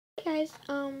guys,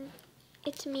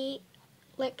 it's me,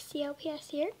 Lexi LPS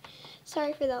here.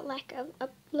 Sorry for the lack of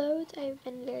uploads. I've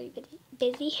been very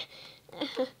busy.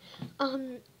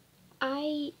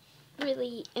 I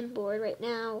really am bored right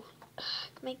now.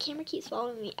 My camera keeps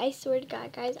following me. I swear to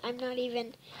God, guys, I'm not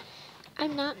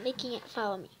making it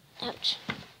follow me. Ouch.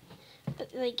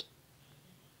 But, like,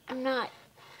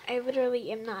 I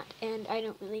literally am not, and I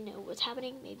don't really know what's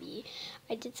happening. Maybe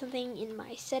I did something in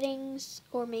my settings,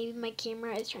 or maybe my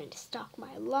camera is trying to stalk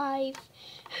my life.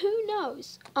 Who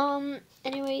knows?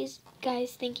 Anyways,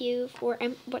 guys, thank you for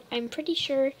what I'm pretty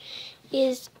sure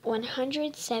is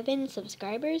 107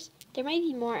 subscribers. There might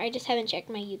be more. I just haven't checked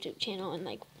my YouTube channel in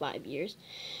like 5 years.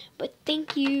 But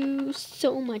thank you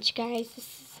so much, guys.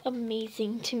 This is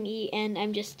amazing to me, and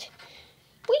I'm just,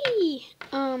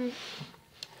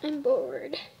 I'm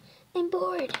bored. I'm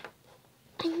bored.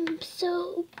 I'm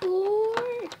so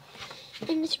bored.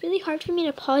 And it's really hard for me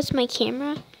to pause my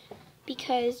camera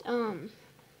because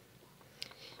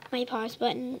my pause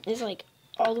button is like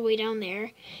all the way down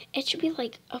there. It should be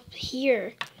like up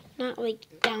here, not like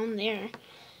down there.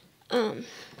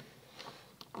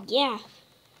 Yeah.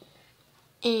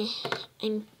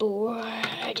 I'm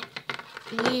bored.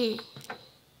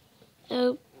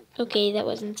 Oh, okay, that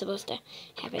wasn't supposed to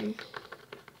happen.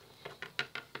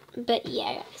 But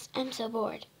yeah, guys, I'm so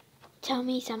bored. Tell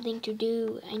me something to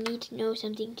do. I need to know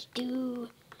something to do.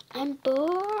 I'm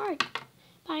bored.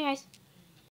 Bye, guys.